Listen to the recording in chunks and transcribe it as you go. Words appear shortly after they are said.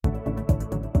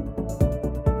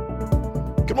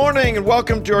Good morning and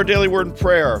welcome to our Daily Word and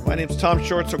Prayer. My name is Tom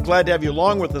Short, so glad to have you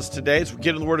along with us today as we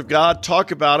get in the Word of God,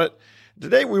 talk about it.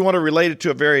 Today we want to relate it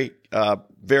to a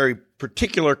very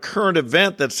particular current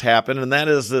event that's happened, and that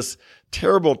is this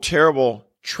terrible,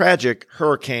 tragic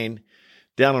hurricane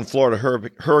down in Florida,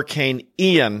 Hurricane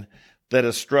Ian, that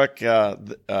has struck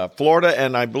Florida,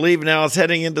 and I believe now is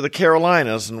heading into the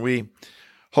Carolinas, and we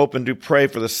hope and do pray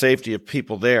for the safety of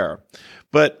people there.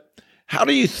 But how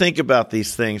do you think about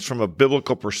these things from a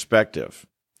biblical perspective?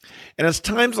 And it's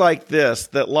times like this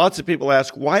that lots of people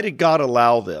ask, why did God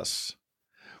allow this?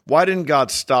 Why didn't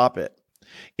God stop it?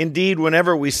 Indeed,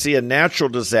 whenever we see a natural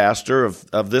disaster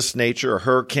of this nature, a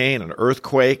hurricane, an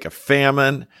earthquake, a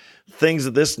famine, things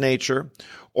of this nature,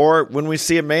 or when we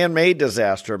see a man-made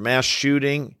disaster, mass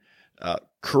shooting,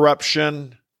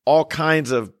 corruption, all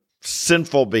kinds of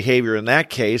sinful behavior in that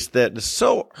case that is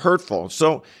so hurtful,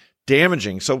 so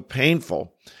damaging, so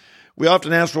painful, we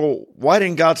often ask, well, why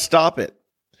didn't God stop it?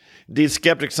 Indeed,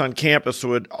 skeptics on campus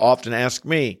would often ask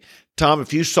me, Tom,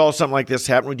 if you saw something like this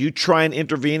happen, would you try and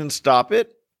intervene and stop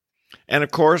it? And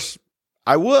of course,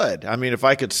 I would. I mean, if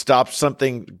I could stop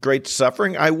something great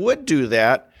suffering, I would do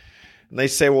that. And they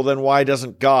say, well, then why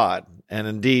doesn't God? And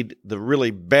indeed, the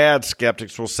really bad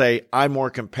skeptics will say, I'm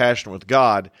more compassionate with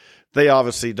God. They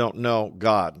obviously don't know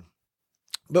God.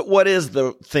 But what is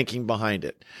the thinking behind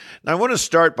it? Now, I want to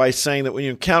start by saying that when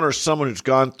you encounter someone who's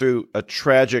gone through a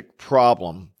tragic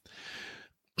problem,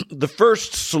 the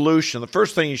first solution, the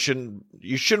first thing you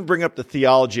shouldn't bring up the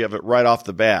theology of it right off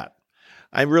the bat.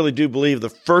 I really do believe the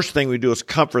first thing we do is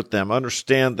comfort them,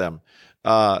 understand them,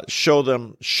 show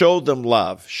them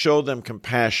love, show them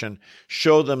compassion,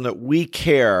 show them that we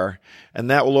care, and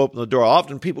that will open the door.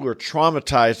 Often people who are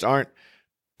traumatized aren't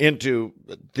into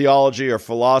theology or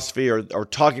philosophy or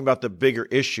talking about the bigger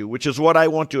issue, which is what I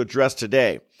want to address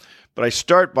today. But I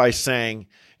start by saying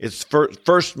it's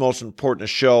first most important to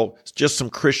show just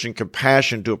some Christian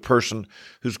compassion to a person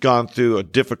who's gone through a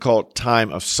difficult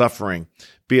time of suffering,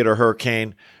 be it a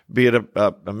hurricane, be it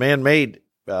a man-made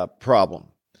problem.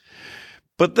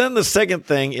 But then the second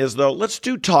thing is, though, let's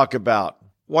talk about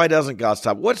why doesn't God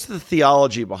stop? What's the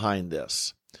theology behind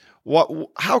this?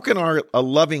 How can a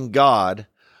loving God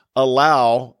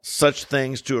allow such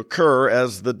things to occur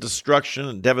as the destruction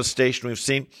and devastation we've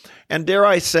seen? And dare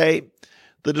I say,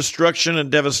 the destruction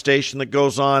and devastation that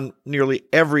goes on nearly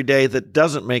every day that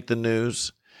doesn't make the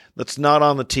news, that's not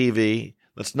on the TV,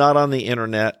 that's not on the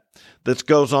internet, that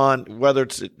goes on, whether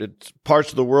it's parts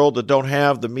of the world that don't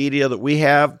have the media that we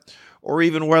have, or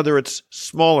even whether it's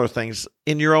smaller things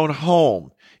in your own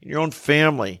home, in your own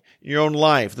family, in your own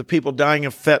life, the people dying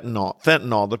of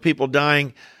fentanyl, the people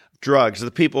dying drugs, the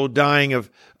people dying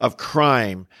of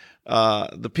crime,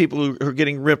 the people who are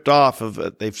getting ripped off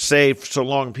of they've saved so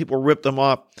long, people rip them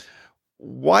off.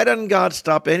 Why doesn't God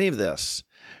stop any of this?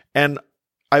 And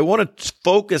I want to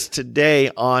focus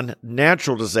today on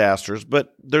natural disasters,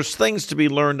 but there's things to be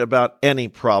learned about any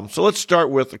problem. So let's start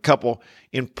with a couple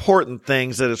important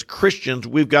things that as Christians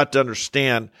we've got to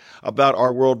understand about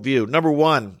our worldview. Number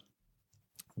one,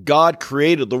 God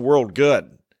created the world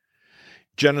good.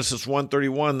 Genesis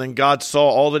 1:31, then God saw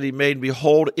all that he made, and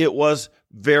behold, it was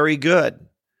very good.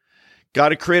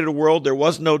 God had created a world, there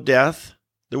was no death,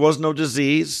 there was no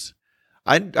disease.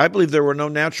 I believe there were no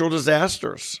natural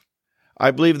disasters.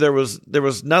 I believe there was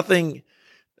nothing,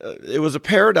 it was a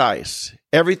paradise.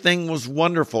 Everything was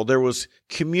wonderful. There was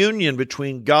communion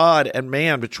between God and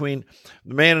man, between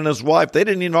the man and his wife. They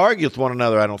didn't even argue with one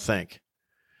another, I don't think.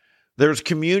 There was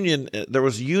communion, there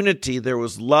was unity, there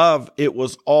was love. It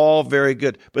was all very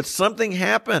good. But something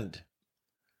happened.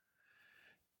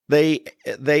 They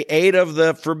ate of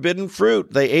the forbidden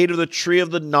fruit. They ate of the tree of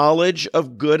the knowledge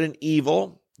of good and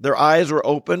evil. Their eyes were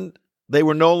opened. They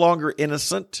were no longer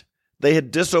innocent. They had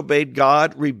disobeyed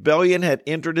God. Rebellion had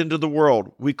entered into the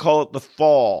world. We call it the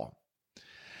fall.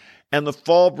 And the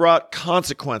fall brought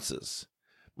consequences.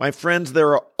 My friends,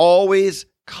 there are always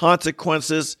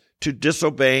consequences to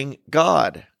disobeying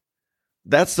God.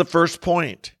 That's the first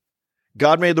point.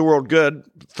 God made the world good,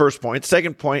 first point.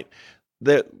 Second point,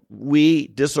 that we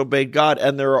disobeyed God,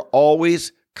 and there are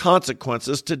always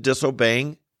consequences to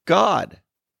disobeying God.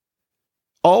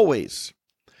 Always.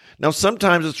 Now,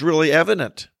 sometimes it's really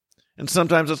evident, and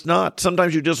sometimes it's not.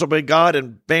 Sometimes you disobey God,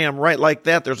 and bam, right like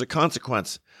that, there's a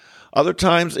consequence. Other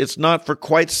times, it's not for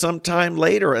quite some time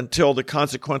later until the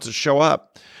consequences show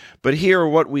up. But here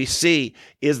what we see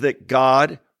is that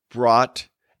God brought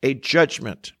a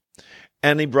judgment.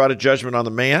 And he brought a judgment on the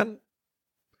man.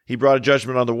 He brought a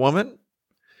judgment on the woman.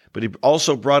 But he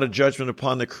also brought a judgment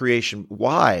upon the creation.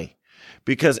 Why?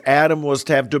 Because Adam was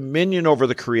to have dominion over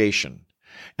the creation.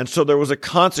 And so there was a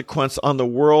consequence on the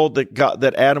world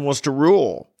that Adam was to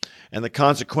rule. And the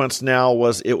consequence now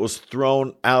was it was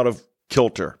thrown out of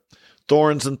kilter.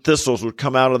 Thorns and thistles would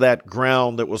come out of that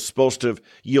ground that was supposed to have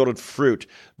yielded fruit.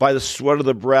 By the sweat of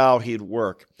the brow he'd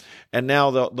work. And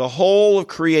now the whole of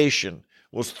creation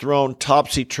was thrown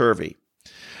topsy-turvy.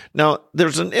 Now,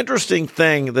 there's an interesting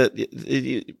thing that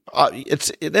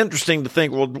it's interesting to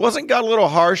think, well, wasn't God a little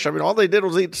harsh? I mean, all they did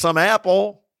was eat some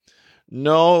apple.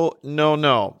 No.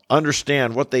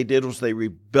 Understand, what they did was they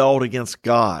rebelled against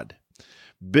God.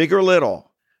 Big or little,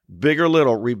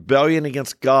 rebellion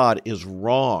against God is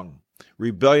wrong.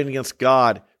 Rebellion against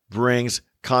God brings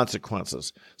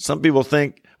consequences. Some people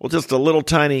think, well, just a little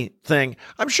tiny thing.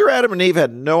 I'm sure Adam and Eve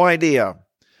had no idea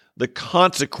the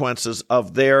consequences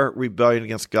of their rebellion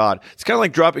against God. It's kind of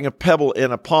like dropping a pebble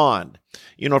in a pond.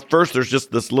 At first there's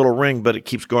just this little ring, but it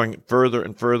keeps going further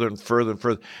and further and further and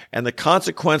further. And the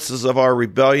consequences of our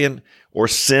rebellion or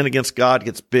sin against God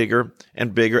gets bigger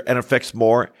and bigger and affects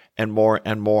more and more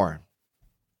and more.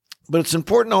 But it's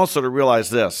important also to realize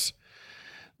this,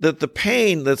 that the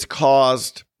pain that's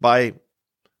caused by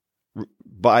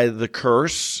the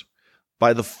curse,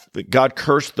 God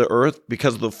cursed the earth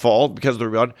because of the fall, because of the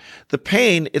rebellion. The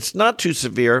pain, it's not too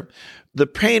severe. The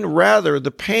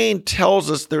pain tells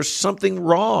us there's something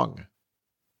wrong.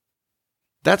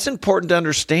 That's important to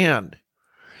understand.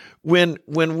 When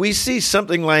we see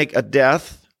something like a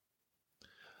death,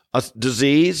 a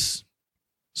disease,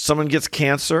 someone gets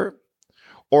cancer,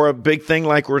 or a big thing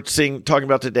like we're talking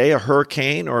about today, a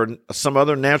hurricane or some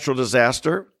other natural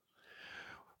disaster,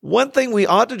 one thing we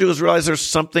ought to do is realize there's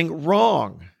something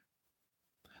wrong.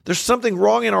 There's something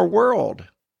wrong in our world.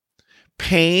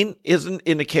 Pain is an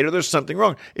indicator there's something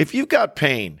wrong. If you've got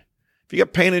pain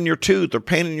in your tooth or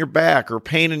pain in your back or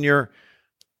pain in your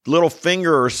little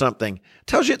finger or something, it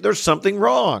tells you there's something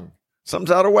wrong.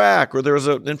 Something's out of whack, or there's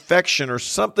an infection or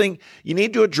something. You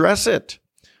need to address it.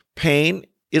 Pain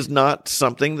is not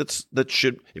something that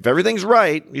should, if everything's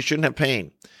right, you shouldn't have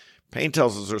pain. Pain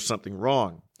tells us there's something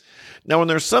wrong. Now, when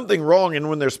there's something wrong and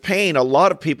when there's pain, a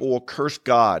lot of people will curse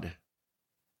God.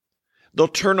 They'll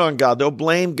turn on God. They'll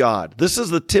blame God. This is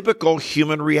the typical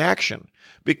human reaction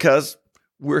because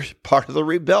we're part of the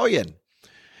rebellion.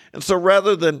 And so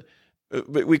rather than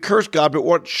we curse God, but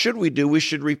what should we do? We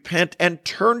should repent and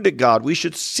turn to God. We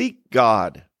should seek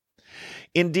God.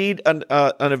 Indeed, an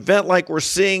event like we're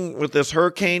seeing with this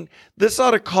hurricane, this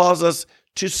ought to cause us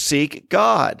to seek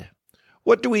God.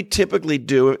 What do we typically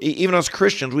do? Even as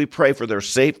Christians, we pray for their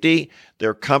safety,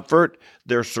 their comfort,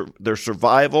 their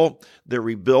survival, their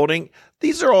rebuilding.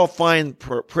 These are all fine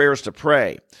prayers to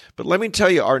pray. But let me tell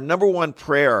you, our number one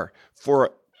prayer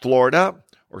for Florida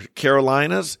or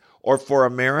Carolinas or for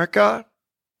America,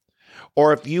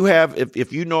 or if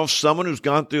you know of someone who's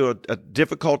gone through a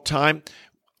difficult time,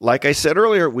 like I said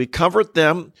earlier, we comfort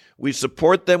them, we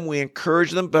support them, we encourage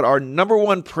them, but our number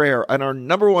one prayer and our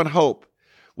number one hope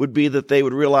would be that they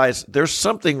would realize there's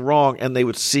something wrong and they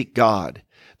would seek God.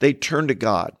 They turn to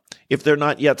God. If they're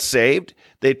not yet saved,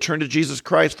 they turn to Jesus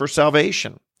Christ for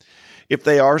salvation. If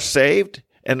they are saved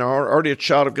and are already a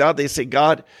child of God, they say,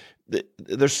 God,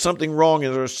 there's something wrong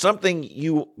and there's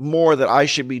something more that I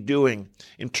should be doing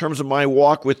in terms of my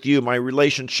walk with you, my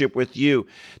relationship with you.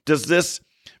 Does this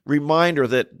reminder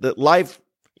that life,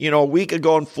 a week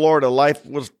ago in Florida, life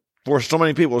was, for so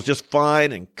many people, was just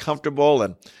fine and comfortable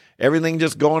and everything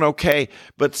just going okay.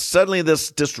 But suddenly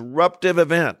this disruptive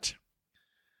event,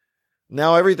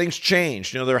 now everything's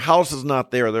changed. Their house is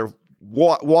not there. Their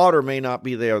water may not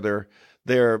be there.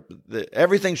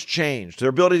 Everything's changed. Their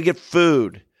ability to get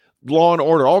food, law and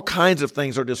order, all kinds of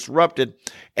things are disrupted.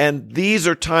 And these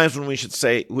are times when we should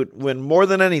say, when more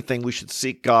than anything, we should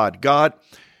seek God. God,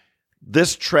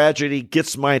 this tragedy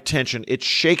gets my attention. It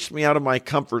shakes me out of my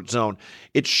comfort zone.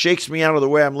 It shakes me out of the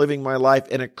way I'm living my life,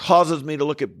 and it causes me to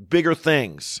look at bigger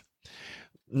things.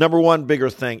 Number one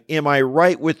bigger thing, am I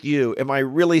right with you? Am I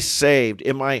really saved?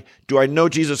 Do I know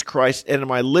Jesus Christ, and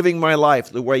am I living my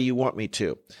life the way you want me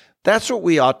to? That's what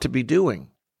we ought to be doing.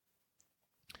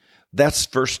 That's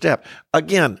the first step.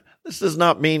 Again, this does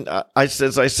not mean,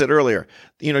 as I said earlier,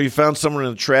 you found someone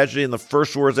in a tragedy and the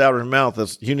first words out of their mouth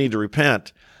is, you need to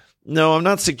repent. No, I'm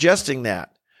not suggesting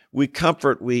that. We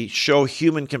comfort, we show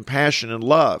human compassion and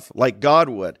love like God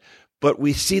would, but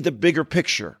we see the bigger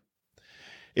picture.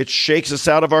 It shakes us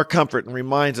out of our comfort and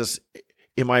reminds us,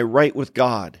 am I right with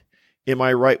God? Am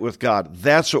I right with God?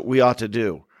 That's what we ought to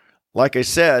do. Like I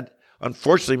said,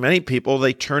 unfortunately, many people,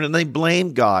 they turn and they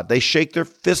blame God. They shake their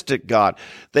fist at God.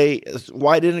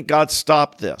 Why didn't God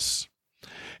stop this?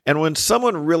 And when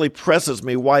someone really presses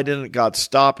me, why didn't God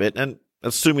stop it? And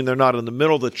assuming they're not in the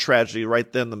middle of the tragedy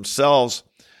right then themselves.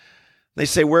 They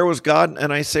say, where was God?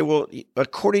 And I say, well,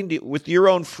 with your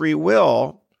own free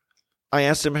will, I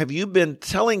asked them, have you been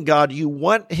telling God you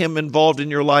want him involved in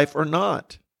your life or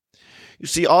not? You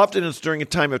see, often it's during a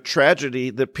time of tragedy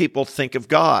that people think of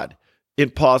God in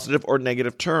positive or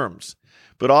negative terms.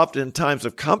 But often in times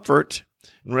of comfort,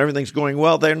 and when everything's going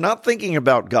well, they're not thinking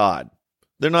about God.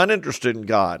 They're not interested in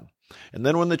God. And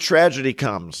then when the tragedy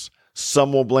comes,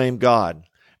 some will blame God.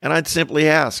 And I'd simply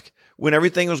ask, when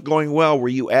everything was going well, were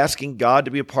you asking God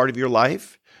to be a part of your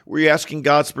life? Were you asking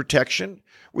God's protection?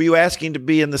 Were you asking to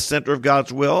be in the center of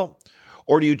God's will?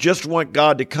 Or do you just want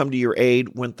God to come to your aid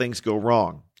when things go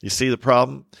wrong? You see the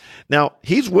problem? Now,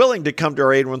 he's willing to come to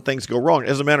our aid when things go wrong.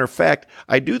 As a matter of fact,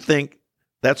 I do think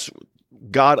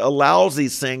God allows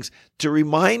these things to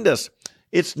remind us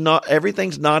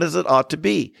everything's not as it ought to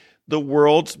be. The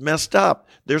world's messed up.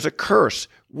 There's a curse.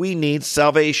 We need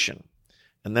salvation.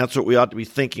 And that's what we ought to be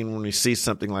thinking when we see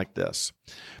something like this.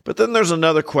 But then there's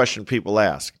another question people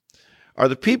ask. Are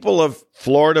the people of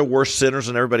Florida worse sinners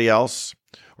than everybody else?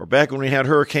 Or back when we had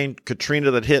Hurricane Katrina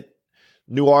that hit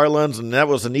New Orleans, and that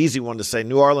was an easy one to say.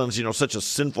 New Orleans, such a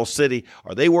sinful city.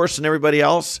 Are they worse than everybody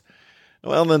else?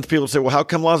 Well, then people say, well, how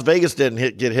come Las Vegas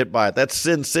didn't get hit by it? That's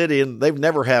Sin City, and they've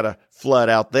never had a flood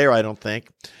out there, I don't think.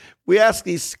 We ask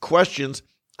these questions.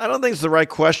 I don't think it's the right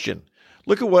question.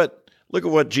 Look at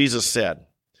what Jesus said.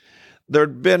 There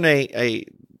had been a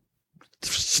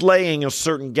slaying of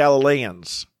certain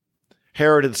Galileans.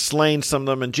 Herod had slain some of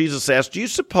them, and Jesus asked, he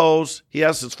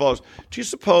asked as follows, do you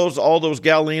suppose all those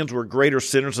Galileans were greater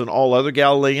sinners than all other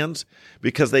Galileans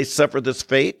because they suffered this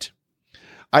fate?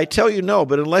 I tell you no,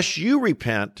 but unless you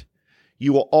repent,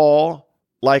 you will all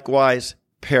likewise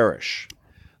perish.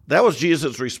 That was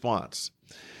Jesus' response.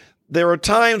 There are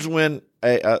times when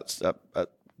a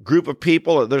group of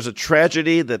people, there's a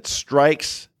tragedy that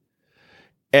strikes,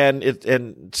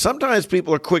 and sometimes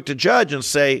people are quick to judge and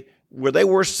say, were they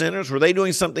worse sinners? Were they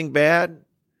doing something bad?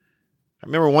 I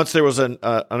remember once there was an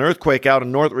earthquake out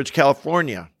in Northridge,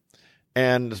 California,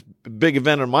 and a big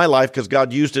event in my life because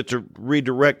God used it to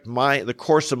redirect the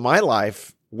course of my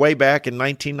life way back in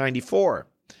 1994.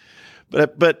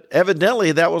 But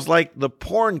evidently that was like the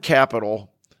porn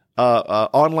capital,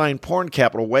 online porn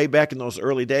capital way back in those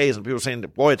early days, and people were saying,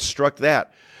 boy, it struck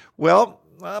that. Well,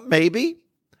 maybe.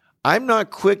 I'm not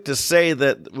quick to say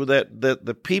that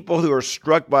the people who are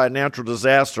struck by a natural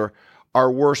disaster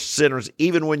are worse sinners,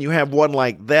 even when you have one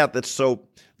like that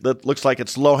that looks like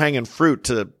it's low-hanging fruit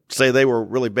to say they were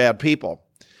really bad people.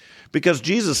 Because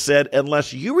Jesus said,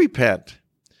 unless you repent,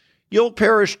 you'll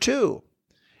perish too.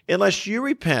 Unless you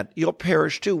repent, you'll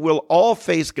perish too. We'll all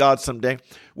face God someday.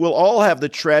 We'll all have the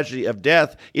tragedy of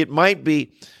death. It might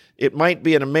be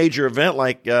in a major event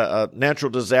like a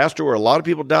natural disaster where a lot of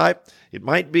people die. It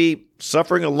might be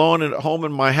suffering alone at home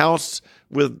in my house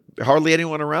with hardly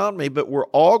anyone around me, but we're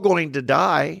all going to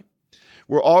die.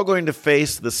 We're all going to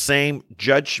face the same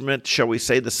judgment, shall we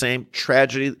say, the same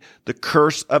tragedy, the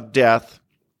curse of death.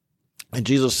 And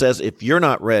Jesus says, if you're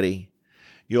not ready,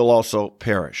 you'll also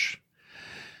perish.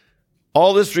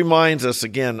 All this reminds us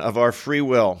again of our free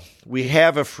will. We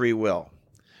have a free will.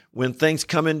 When things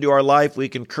come into our life, we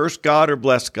can curse God or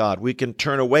bless God. We can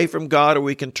turn away from God or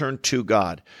we can turn to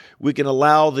God. We can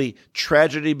allow the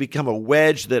tragedy become a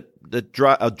wedge that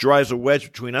drives a wedge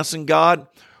between us and God,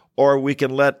 or we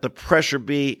can let the pressure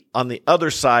be on the other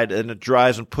side and it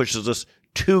drives and pushes us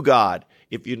to God,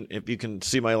 if you can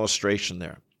see my illustration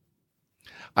there.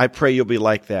 I pray you'll be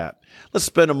like that. Let's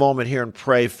spend a moment here and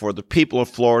pray for the people of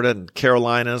Florida and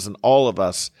Carolinas and all of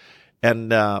us,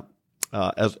 and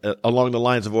along the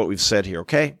lines of what we've said here,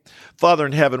 okay? Father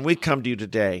in heaven, we come to you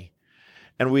today,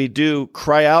 and we do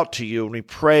cry out to you, and we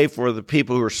pray for the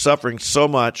people who are suffering so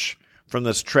much from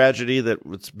this tragedy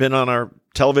that's been on our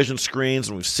television screens,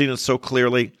 and we've seen it so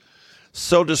clearly,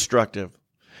 so destructive.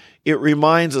 It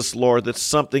reminds us, Lord, that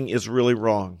something is really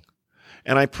wrong.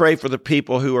 And I pray for the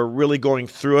people who are really going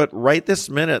through it right this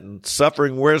minute and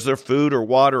suffering. Where's their food or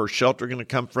water or shelter going to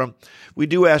come from? We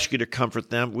do ask you to comfort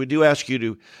them. We do ask you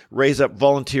to raise up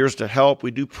volunteers to help.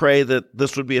 We do pray that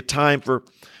this would be a time for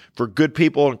good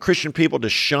people and Christian people to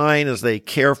shine as they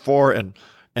care for and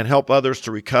help others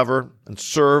to recover and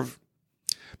serve.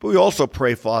 But we also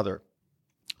pray, Father,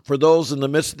 for those in the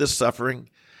midst of this suffering,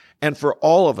 and for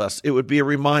all of us, it would be a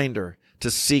reminder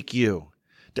to seek you.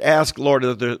 To ask, Lord,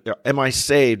 am I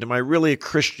saved? Am I really a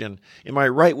Christian? Am I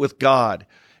right with God?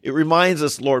 It reminds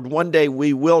us, Lord, one day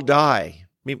we will die.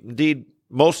 Indeed,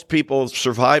 most people have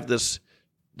survived this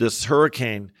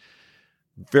hurricane.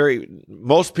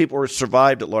 Most people have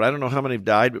survived it, Lord. I don't know how many have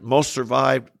died, but most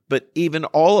survived. But even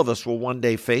all of us will one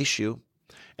day face you.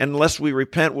 And unless we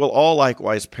repent, we'll all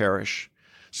likewise perish.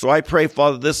 So I pray,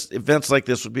 Father, events like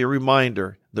this would be a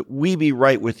reminder that we be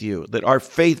right with you, that our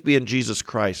faith be in Jesus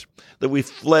Christ, that we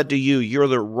fled to you. You're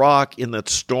the rock in the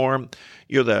storm.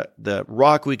 You're the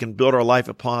rock we can build our life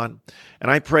upon. And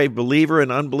I pray, believer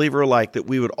and unbeliever alike, that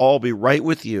we would all be right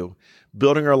with you,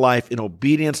 building our life in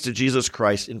obedience to Jesus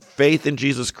Christ, in faith in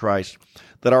Jesus Christ,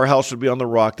 that our house would be on the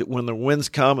rock, that when the winds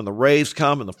come and the waves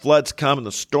come and the floods come and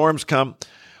the storms come,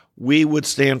 we would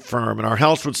stand firm and our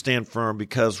house would stand firm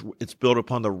because it's built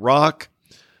upon the rock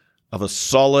of a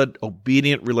solid,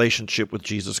 obedient relationship with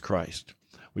Jesus Christ.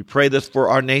 We pray this for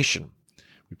our nation.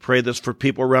 We pray this for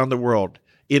people around the world,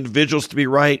 individuals to be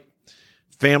right,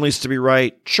 families to be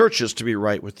right, churches to be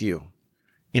right with you.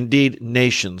 Indeed,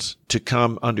 nations to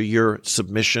come under your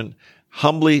submission,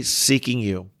 humbly seeking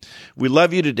you. We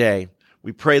love you today.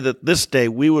 We pray that this day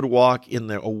we would walk in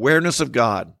the awareness of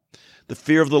God, the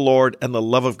fear of the Lord, and the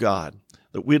love of God,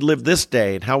 that we'd live this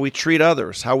day and how we treat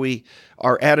others,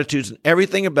 our attitudes and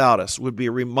everything about us would be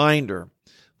a reminder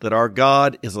that our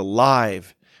God is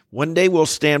alive. One day we'll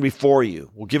stand before you.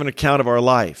 We'll give an account of our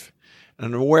life. And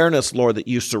an awareness, Lord, that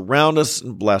you surround us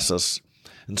and bless us,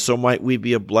 and so might we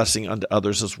be a blessing unto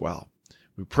others as well.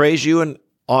 We praise you and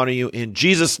honor you in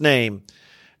Jesus' name.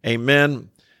 Amen,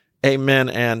 amen,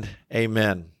 and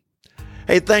amen.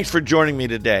 Hey, thanks for joining me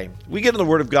today. We get in the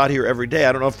Word of God here every day.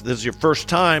 I don't know if this is your first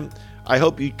time. I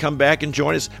hope you come back and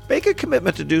join us. Make a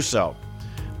commitment to do so.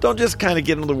 Don't just kind of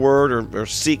get into the Word or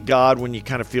seek God when you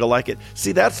kind of feel like it.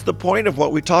 See, that's the point of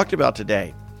what we talked about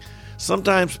today.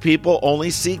 Sometimes people only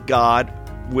seek God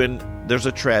when there's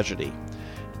a tragedy.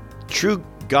 True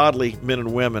godly men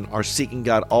and women are seeking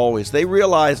God always. They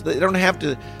realize they don't have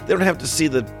to see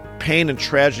the pain and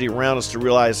tragedy around us to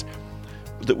realize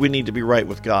that we need to be right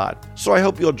with God. So I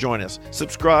hope you'll join us.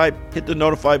 Subscribe, hit the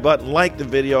notify button, like the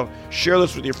video, share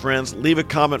this with your friends, leave a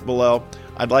comment below.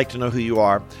 I'd like to know who you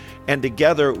are. And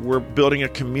together we're building a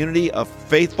community of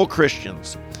faithful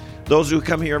Christians. Those who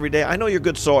come here every day, I know you're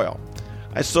good soil.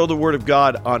 I sow the Word of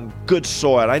God on good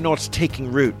soil. I know it's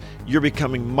taking root. You're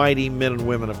becoming mighty men and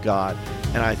women of God.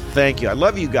 And I thank you. I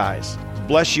love you guys.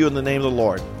 Bless you in the name of the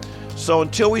Lord. So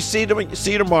until we see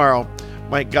you tomorrow,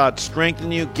 might God strengthen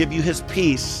you, give you His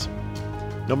peace.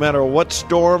 No matter what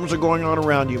storms are going on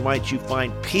around you, might you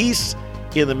find peace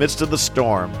in the midst of the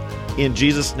storm. In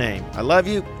Jesus' name, I love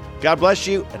you. God bless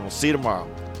you, and we'll see you tomorrow.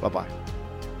 Bye-bye.